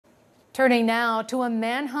Turning now to a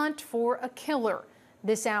manhunt for a killer.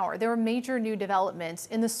 This hour, there are major new developments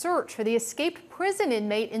in the search for the escaped prison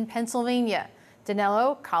inmate in Pennsylvania.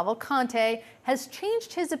 Daniel Cavalcante has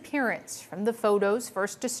changed his appearance from the photos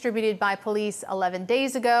first distributed by police 11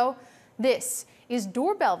 days ago. This is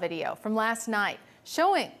doorbell video from last night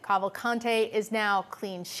showing Cavalcante is now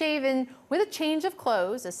clean shaven with a change of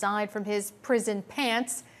clothes aside from his prison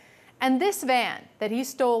pants. And this van that he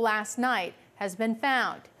stole last night has been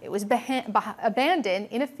found. It was abandoned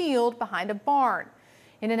in a field behind a barn.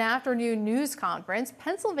 In an afternoon news conference,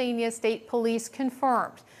 Pennsylvania State Police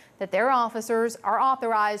confirmed that their officers are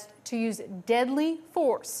authorized to use deadly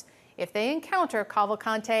force if they encounter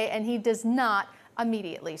Cavalcante and he does not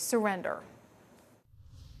immediately surrender.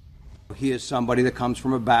 He is somebody that comes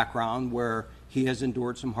from a background where he has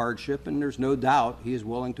endured some hardship, and there's no doubt he is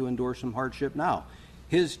willing to endure some hardship now.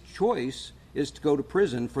 His choice is to go to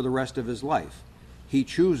prison for the rest of his life. He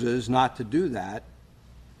chooses not to do that.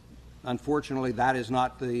 Unfortunately, that is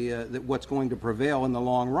not what's going to prevail in the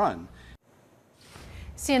long run.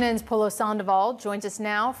 CNN's Polo Sandoval joins us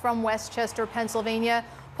now from Westchester, Pennsylvania.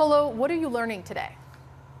 Polo, what are you learning today?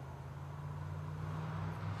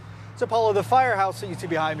 So, Paulo, the firehouse that you see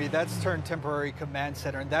behind me, that's turned temporary command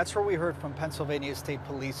center, and that's where we heard from Pennsylvania State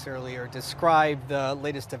Police earlier describe the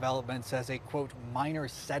latest developments as a, quote, minor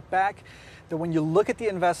setback. That when you look at the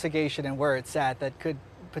investigation and where it's at, that could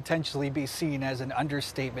potentially be seen as an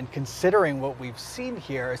understatement considering what we've seen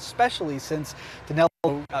here, especially since Daniel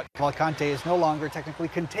Cavalcante is no longer technically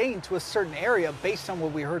contained to a certain area based on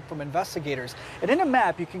what we heard from investigators. And in a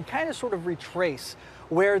map, you can kind of sort of retrace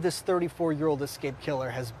where this 34-year-old escaped killer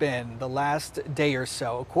has been the last day or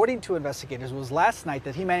so. According to investigators, it was last night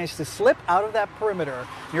that he managed to slip out of that perimeter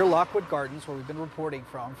near Lockwood Gardens, where we've been reporting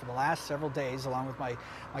from for the last several days, along with my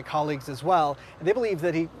colleagues as well. And they believe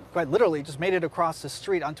that he quite literally just made it across the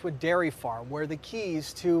street onto a dairy farm where the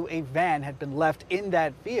keys to a van had been left in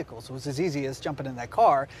that vehicle. So it was as easy as jumping in that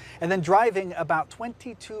car and then driving about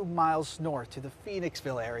 22 miles north to the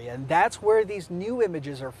Phoenixville area. And that's where these new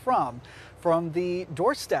images are from the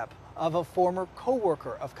doorstep of a former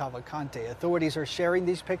co-worker of Cavalcante. Authorities are sharing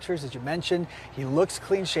these pictures. As you mentioned, he looks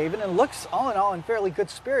clean shaven and looks all in all in fairly good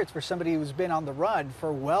spirits for somebody who's been on the run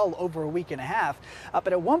for well over a week and a half. But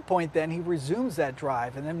at one point then he resumes that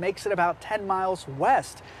drive and then makes it about 10 miles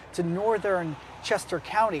west to northern Chester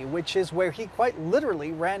County, which is where he quite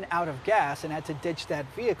literally ran out of gas and had to ditch that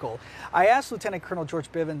vehicle. I asked Lieutenant Colonel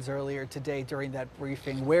George Bivens earlier today during that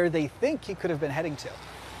briefing where they think he could have been heading to.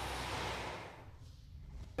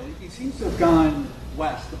 He seems to have gone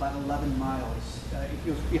west about 11 miles. He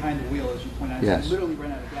was behind the wheel, as you point out. Yes. He literally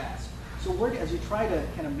ran out of gas. So where, as you try to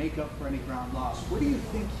kind of make up for any ground lost, where do you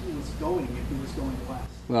think he was going if he was going west?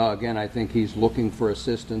 Well, again, I think he's looking for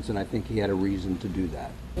assistance, and I think he had a reason to do that.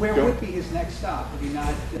 Where would be his next stop? Would he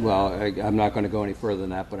not? Well, I'm not going to go any further than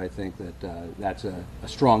that, but I think that that's a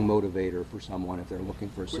strong motivator for someone if they're looking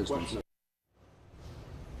for assistance.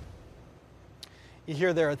 You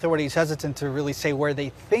hear their authorities hesitant to really say where they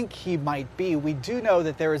think he might be. We do know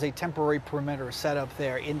that there is a temporary perimeter set up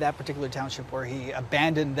there in that particular township where he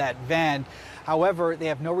abandoned that van. However, they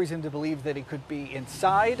have no reason to believe that he could be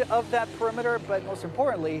inside of that perimeter, but most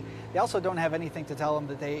importantly, they also don't have anything to tell him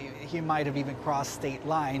that he might have even crossed state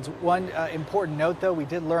lines. One important note, though, we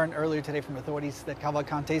did learn earlier today from authorities that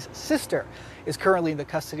Cavalcante's sister is currently in the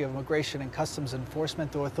custody of Immigration and Customs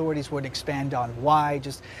Enforcement, though authorities would expand on why,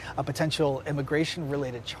 just a potential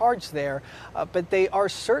immigration-related charge there. But they are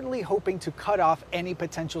certainly hoping to cut off any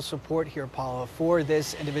potential support here, Paula, for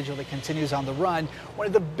this individual that continues on the run. One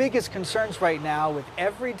of the biggest concerns right now, with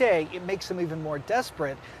every day, it makes them even more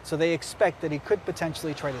desperate. So they expect that he could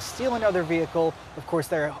potentially try to steal another vehicle. Of course,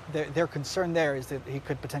 their concern there is that he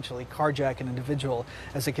could potentially carjack an individual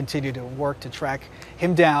as they continue to work to track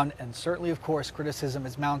him down. And certainly, of course, criticism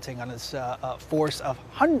is mounting on his force of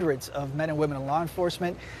hundreds of men and women in law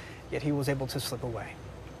enforcement, yet he was able to slip away.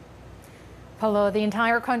 Polo, the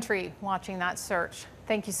entire country watching that search.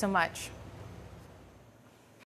 Thank you so much.